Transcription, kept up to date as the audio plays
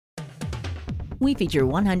We feature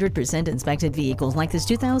 100% inspected vehicles like this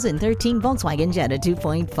 2013 Volkswagen Jetta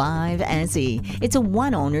 2.5 SE. It's a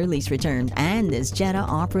one-owner lease return, and this Jetta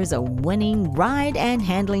offers a winning ride and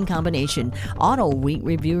handling combination. AutoWeek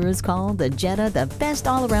reviewers call the Jetta the best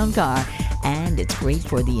all-around car, and it's great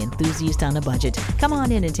for the enthusiast on a budget. Come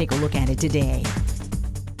on in and take a look at it today.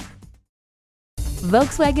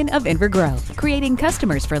 Volkswagen of Inver Grove, creating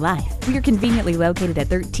customers for life. We are conveniently located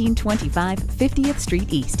at 1325 50th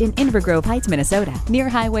Street East in Inver-Grove-Heights, Minnesota, near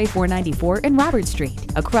Highway 494 and Robert Street,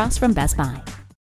 across from Best Buy.